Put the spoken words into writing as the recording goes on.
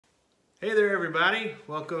Hey there, everybody.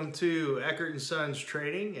 Welcome to Eckert and Sons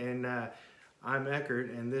Trading, and I'm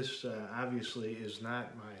Eckert, and this obviously is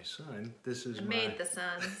not my son. This is made the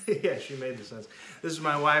sons. Yeah, she made the sons. This is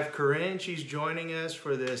my wife, Corinne. She's joining us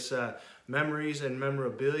for this Memories and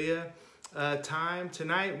Memorabilia time.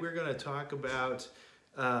 Tonight, we're going to talk about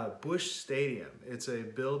Busch Stadium. It's a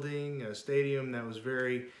building, a stadium that was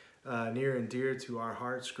very near and dear to our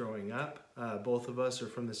hearts growing up. Both of us are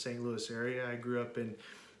from the St. Louis area. I grew up in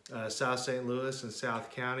South St. Louis and South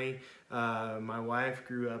County. My wife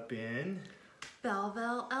grew up in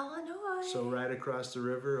Belleville, Illinois. So right across the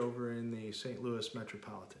river over in the St. Louis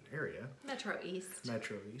metropolitan area. Metro East.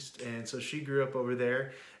 Metro East. And so she grew up over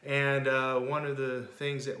there. And one of the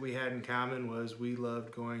things that we had in common was we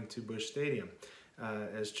loved going to Busch Stadium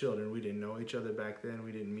as children. We didn't know each other back then.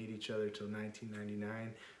 We didn't meet each other till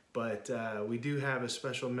 1999. But we do have a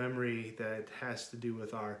special memory that has to do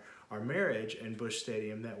with our marriage and Busch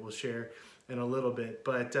Stadium that we'll share in a little bit.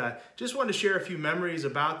 But just wanted to share a few memories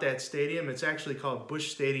about that stadium. It's actually called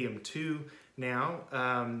Busch Stadium 2 now.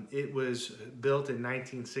 It was built in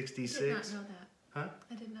 1966. I did not know that. Huh?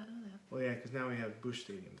 I did not know that. Well, yeah, because now we have Busch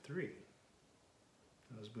Stadium 3.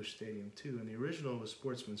 That was Busch Stadium 2. And the original was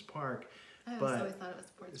Sportsman's Park. I always thought it was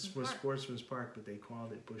Sportsman's Park. It was Sportsman's Park, but they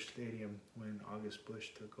called it Busch Stadium when August Busch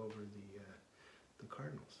took over the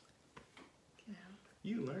Cardinals. Yeah.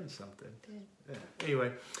 You learned something. Did. Yeah.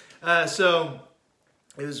 Anyway, so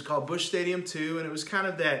it was called Busch Stadium 2, and it was kind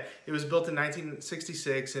of that. It was built in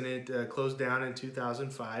 1966, and it closed down in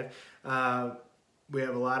 2005. We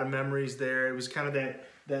have a lot of memories there. It was kind of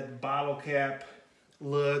that bottle cap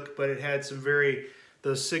look, but it had some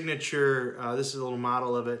those signature, this is a little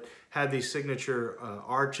model of it, had these signature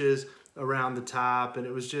arches around the top, and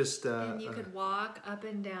it was just... and you could walk up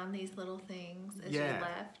and down these little things as you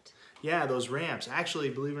left. Yeah, those ramps. Actually,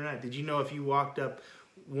 believe it or not, did you know if you walked up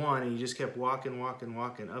one and you just kept walking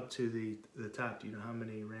up to the top, do you know how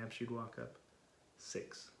many ramps you'd walk up?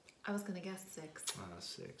 6. I was going to guess 6.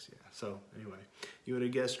 6, yeah. So anyway, you would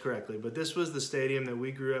have guessed correctly. But this was the stadium that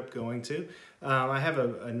we grew up going to. I have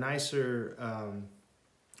a nicer...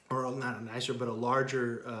 or not a nicer, but a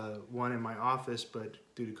larger one in my office, but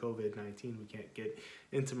due to COVID-19, we can't get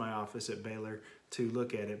into my office at Baylor to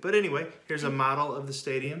look at it. But anyway, here's a model of the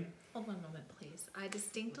stadium. Hold one moment, please. I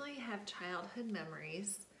distinctly have childhood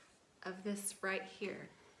memories of this right here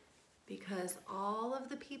because all of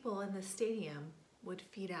the people in the stadium would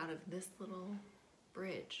feed out of this little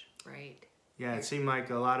bridge, right? Yeah, it seemed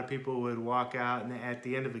like a lot of people would walk out, and at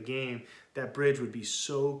the end of a game, that bridge would be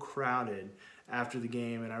so crowded after the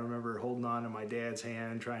game, and I remember holding on to my dad's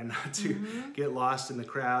hand, trying not to get lost in the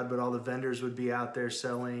crowd, but all the vendors would be out there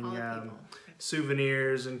selling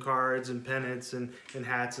souvenirs and cards and pennants and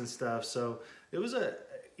hats and stuff. So it was a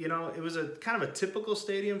kind of a typical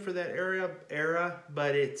stadium for that era,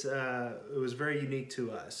 but it was very unique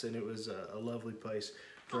to us, and it was a lovely place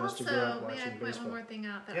for us to grow up watching baseball. May I point one more thing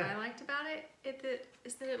out that I liked about it?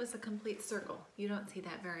 Is that it was a complete circle. You don't see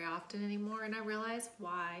that very often anymore, and I realized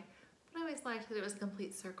why. But I always liked that it was a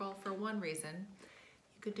complete circle for one reason.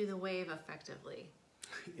 You could do the wave effectively.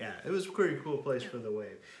 Yeah, it was a pretty cool place for the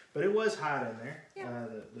wave. But it was hot in there,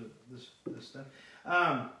 this stuff.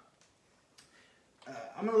 I'm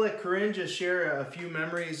going to let Corinne just share a few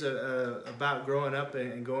memories about growing up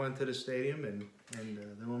and going to the stadium, and then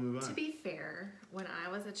we'll move on. To be fair, when I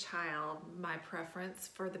was a child, my preference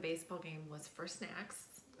for the baseball game was for snacks.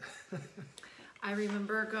 I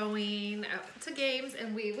remember going to games,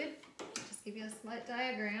 and we would, just give you a slight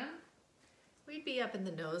diagram, we'd be up in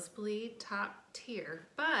the nosebleed top tier,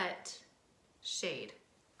 but shade.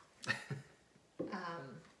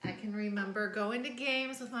 I can remember going to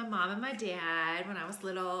games with my mom and my dad when I was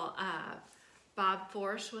little. Bob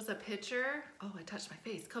Forsch was a pitcher. Oh, I touched my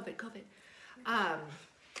face. COVID.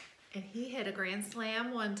 And he hit a grand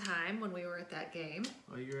slam one time when we were at that game.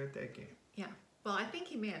 Oh, you were at that game? Yeah. Well, I think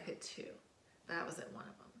he may have hit 2. That was at one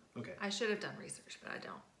of them. Okay. I should have done research, but I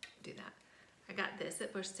don't do that. I got this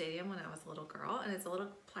at Busch Stadium when I was a little girl, and it's a little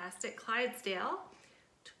plastic Clydesdale.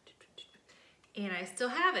 And I still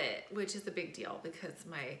have it, which is a big deal because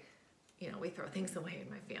we throw things away in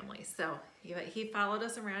my family. So he followed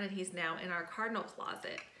us around, and he's now in our Cardinal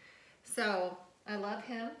closet. So I love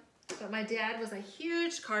him. But my dad was a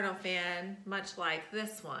huge Cardinal fan, much like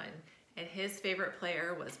this one. And his favorite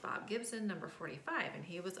player was Bob Gibson, number 45. And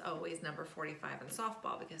he was always number 45 in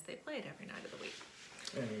softball because they played every night of the week.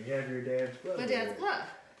 And you have your dad's glove. My dad's glove.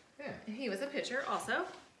 Yeah. And he was a pitcher also.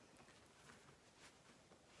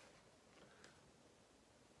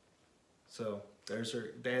 So There's her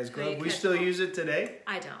dad's How you glove. We catch still ball. use it today.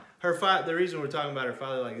 I don't. Her father. The reason we're talking about her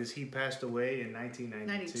father like this, he passed away in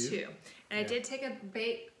 1992. 92. And I did take a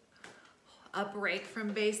break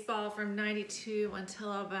from baseball from 92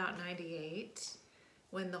 until about 98,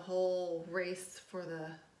 when the whole race for the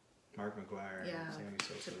Mark McGuire. yeah and Sammy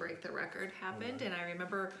Sosa. to break the record happened, and I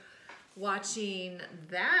remember watching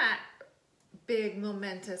that big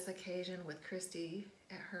momentous occasion with Christy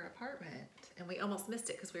at her apartment, and we almost missed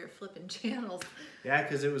it because we were flipping channels. Yeah,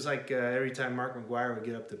 because it was like every time Mark McGuire would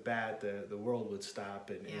get up to bat, the world would stop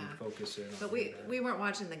and focus in. But we weren't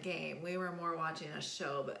watching the game. We were more watching a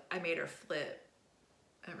show. But I made her flip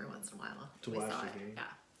every once in a while to we watch saw the it. game. Yeah.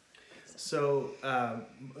 So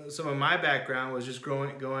some of my background was just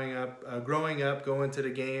growing up, going to the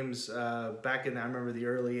games back in, I remember the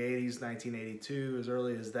early 80s, 1982, as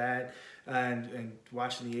early as that, and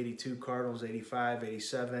watching the 82 Cardinals, 85,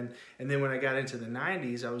 87. And then when I got into the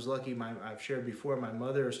 90s, I was lucky, I've shared before, my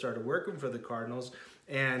mother started working for the Cardinals.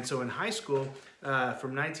 And so in high school,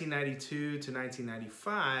 from 1992 to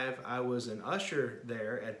 1995, I was an usher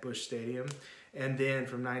there at Busch Stadium. And then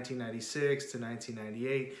from 1996 to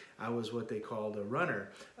 1998, I was what they called a runner.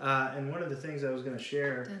 And one of the things I was going to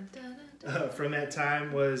share from that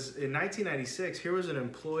time was in 1996, here was an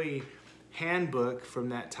employee handbook from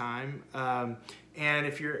that time. And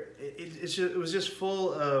if you're, it was just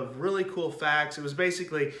full of really cool facts. It was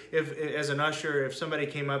basically, if as an usher, if somebody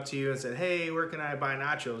came up to you and said, hey, where can I buy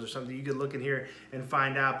nachos or something, you could look in here and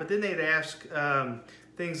find out. But then they'd ask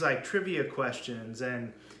things like trivia questions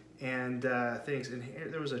and things. And here,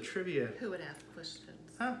 there was a trivia. Who would ask questions?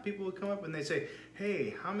 People would come up and they'd say,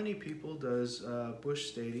 hey, how many people does Busch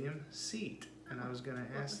Stadium seat? And I was going to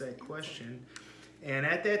ask that question. And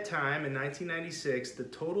at that time, in 1996, the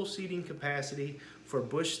total seating capacity for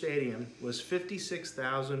Busch Stadium was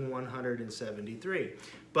 56,173.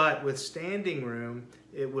 But with standing room,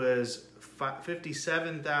 it was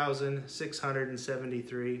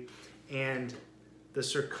 57,673. And the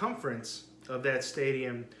circumference of that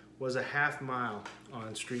stadium was a half mile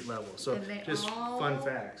on street level. So and they just all fun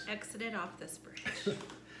facts. Exited off this bridge.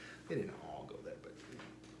 They didn't all go there, but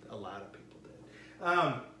a lot of people did.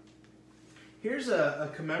 Here's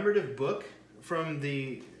a commemorative book from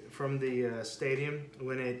the stadium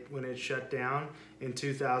when it shut down in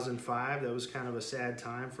 2005. That was kind of a sad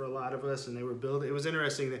time for a lot of us, and they were building. It was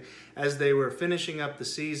interesting that as they were finishing up the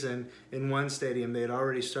season in one stadium, they had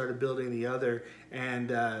already started building the other, and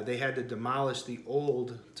they had to demolish the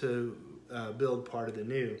old to build part of the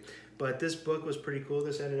new. But this book was pretty cool.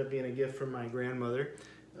 This ended up being a gift from my grandmother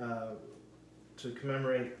to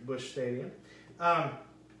commemorate Busch Stadium.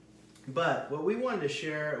 But what we wanted to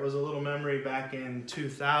share was a little memory back in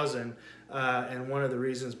 2000, and one of the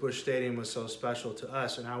reasons Busch Stadium was so special to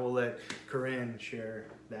us, and I will let Corinne share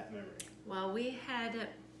that memory. Well, we had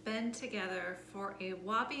been together for a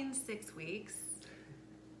whopping 6 weeks.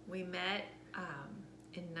 We met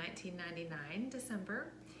in 1999,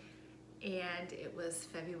 December, and it was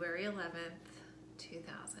February 11th,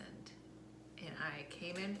 2000. And I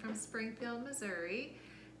came in from Springfield, Missouri.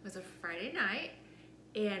 It was a Friday night.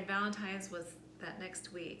 And Valentine's was that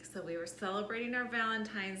next week. So we were celebrating our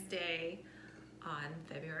Valentine's Day on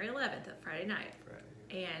February 11th, that Friday night. Right.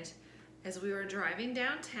 And as we were driving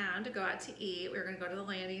downtown to go out to eat, we were gonna go to the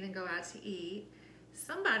landing and go out to eat,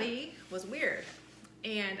 somebody was weird.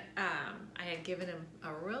 And I had given him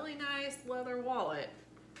a really nice leather wallet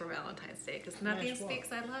for Valentine's Day, because nothing Nice wallet.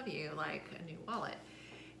 speaks I love you like a new wallet.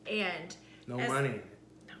 And No money.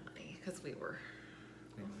 No money, because we weren't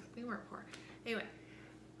poor. Anyway,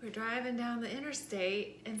 we're driving down the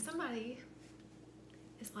interstate and somebody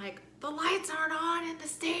is like, the lights aren't on in the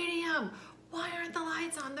stadium. Why aren't the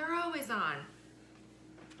lights on? They're always on.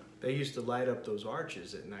 They used to light up those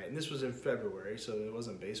arches at night, and this was in February, so it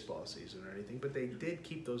wasn't baseball season or anything, but they did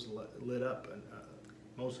keep those lit up. And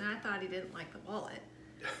And I thought he didn't like the wallet.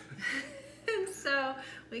 And so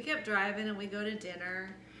we kept driving and we go to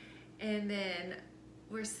dinner, and then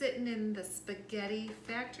we're sitting in the spaghetti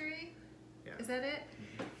factory. Yeah. Is that it?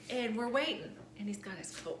 Mm-hmm. And we're waiting, and he's got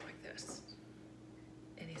his coat like this.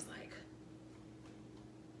 And he's like,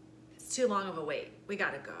 it's too long of a wait. We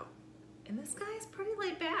gotta go. And this guy's pretty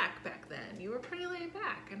laid back then. You were pretty laid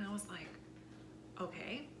back. And I was like,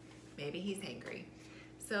 okay, maybe he's angry.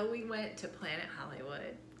 So we went to Planet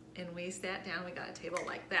Hollywood, and we sat down. We got a table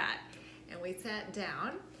like that, and we sat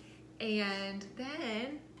down, and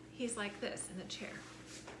then he's like this in a chair,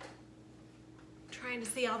 trying to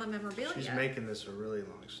see all the memorabilia. She's making this a really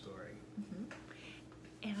long story. Mm-hmm.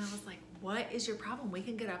 And I was like, what is your problem? We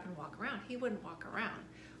can get up and walk around. He wouldn't walk around.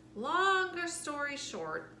 Longer story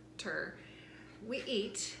shorter, we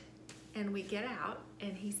eat, and we get out,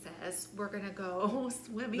 and he says, we're going to go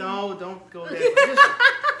swimming. No, don't go there. Just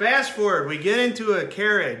fast forward. We get into a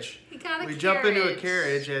carriage. He got a carriage. We jump into a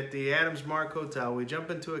carriage at the Adams Mark Hotel. We jump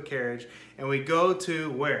into a carriage, and we go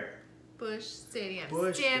to where? Busch Stadium.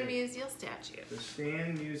 Busch Stan Musial statue. The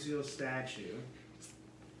Stan Musial statue.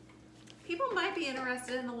 People might be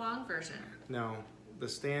interested in the long version. No, the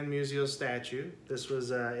Stan Musial statue. This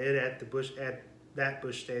was it at the Busch that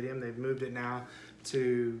Busch Stadium. They've moved it now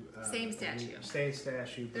to same statue. Same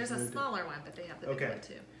statue. There's a smaller one, but they have the big one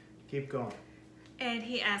too. Keep going. And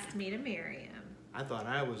he asked me to marry him. I thought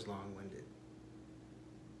I was long-winded.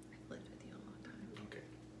 I've lived with you a long time. Okay.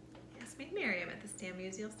 He asked me to marry him at the Stan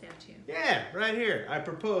Musial statue. Yeah, right here. I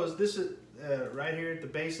proposed. This is right here at the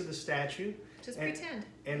base of the statue. Just pretend.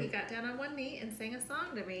 And he got down on one knee and sang a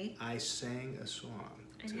song to me. I sang a song.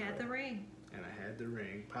 And had the ring. And I had the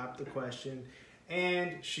ring. Popped the question.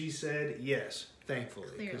 And she said yes, thankfully.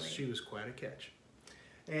 Because she was quite a catch.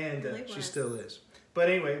 And really she still is. But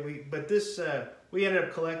anyway, we ended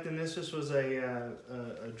up collecting this. This was a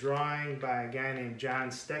drawing by a guy named John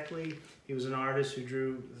Steckley. He was an artist who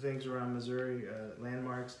drew things around Missouri,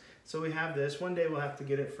 landmarks. So we have this. One day we'll have to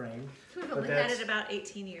get it framed. We've only had it about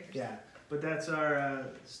 18 years. Yeah. But that's our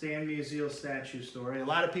Stan Musial statue story. A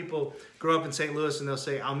lot of people grow up in St. Louis and they'll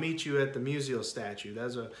say, "I'll meet you at the Musial statue."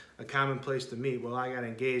 That's a common place to meet. Well, we got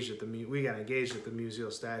engaged at the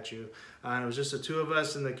Musial statue, and it was just the two of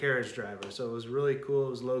us and the carriage driver. So it was really cool.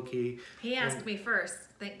 It was low key. He asked me first.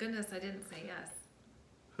 Thank goodness I didn't say yes.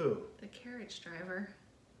 Who? The carriage driver.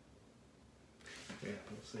 Yeah,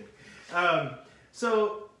 we'll see.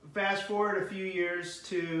 So fast forward a few years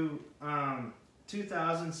to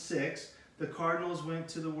 2006. The Cardinals went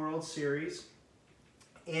to the World Series,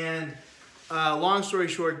 and long story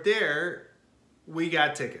short, we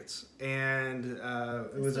got tickets, and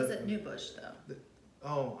it was at New Busch, though.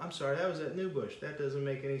 Oh, I'm sorry, that was at New Busch. That doesn't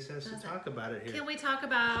make any sense to talk about it here. Can we talk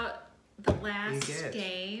about the last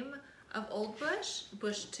game of Old Busch,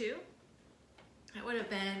 Busch 2? That would have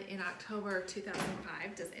been in October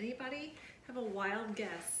 2005. Does anybody have a wild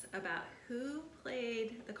guess about who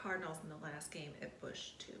played the Cardinals in the last game at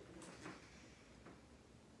Busch 2?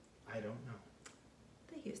 I don't know.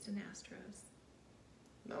 The Houston Astros.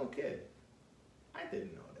 No kid. I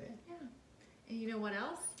didn't know that. Yeah. And you know what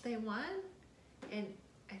else? They won. And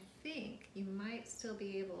I think you might still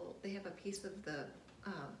be able, they have a piece of the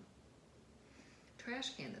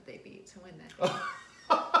trash can that they beat to win that game.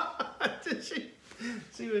 Did she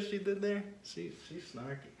see what she did there? She's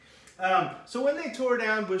snarky. So when they tore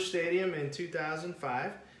down Busch Stadium in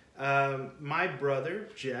 2005, my brother,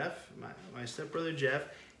 Jeff, my stepbrother, Jeff,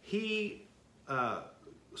 he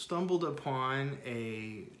stumbled upon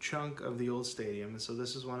a chunk of the old stadium. And so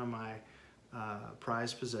this is one of my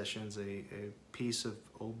prized possessions, a piece of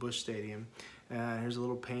old Busch Stadium. Here's a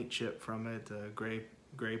little paint chip from it,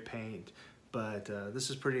 gray paint. But this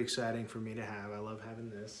is pretty exciting for me to have. I love having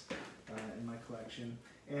this in my collection.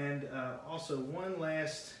 And also one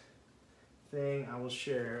last thing I will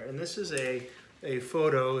share, and this is a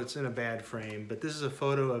photo. It's in a bad frame, but this is a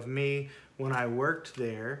photo of me when I worked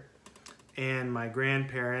there, and my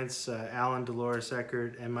grandparents, Alan Dolores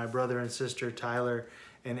Eckert, and my brother and sister Tyler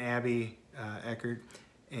and Abby Eckert.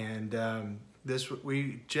 And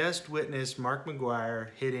we just witnessed Mark McGwire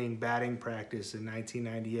hitting batting practice in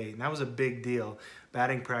 1998, and that was a big deal.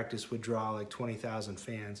 Batting practice would draw like 20,000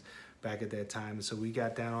 fans back at that time, and so we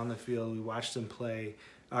got down on the field. We watched him play.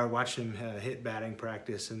 I watched him hit batting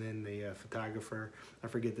practice, and then the photographer, I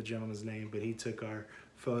forget the gentleman's name, but he took our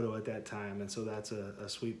photo at that time, and so that's a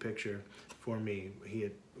sweet picture for me.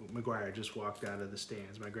 McGwire just walked out of the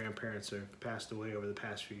stands. My grandparents have passed away over the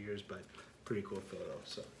past few years, but pretty cool photo.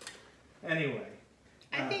 So anyway.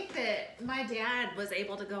 I think that my dad was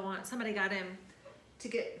able to go on, somebody got him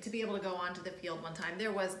to be able to go onto the field one time. They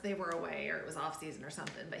were away, or it was off season or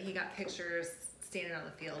something, but he got pictures standing on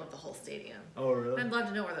the field of the whole stadium. Oh, really? I'd love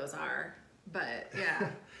to know where those are, but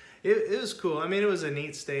yeah. It was cool. I mean, it was a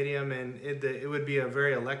neat stadium, and it would be a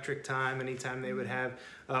very electric time anytime they would have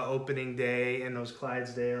opening day, and those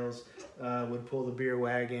Clydesdales would pull the beer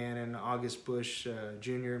wagon, and August Busch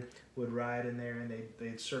Jr. would ride in there, and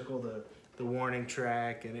they'd circle the warning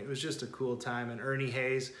track, and it was just a cool time. And Ernie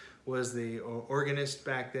Hayes was the organist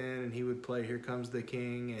back then, and he would play "Here Comes the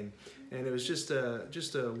King," and it was just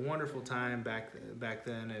a wonderful time back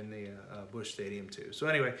then in the Busch Stadium too. So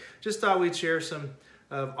anyway, just thought we'd share some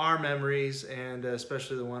of our memories, and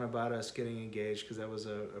especially the one about us getting engaged, because that was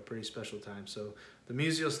a pretty special time. So the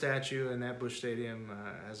Musial statue and that Busch Stadium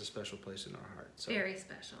has a special place in our heart. So. Very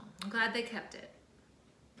special. I'm glad they kept it.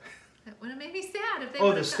 That would have made me sad if they.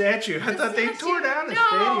 Oh, the statue! I thought they tore down the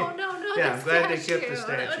stadium. No. Yeah, I'm glad they kept the That would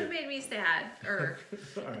statue. have made me sad. Or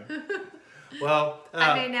All right. Well,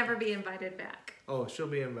 I may never be invited back. oh, she'll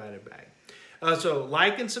be invited back. So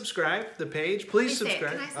like and subscribe the page. Please Let me say it.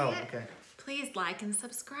 subscribe. Can I say Oh, it? okay. Please like and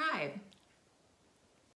subscribe.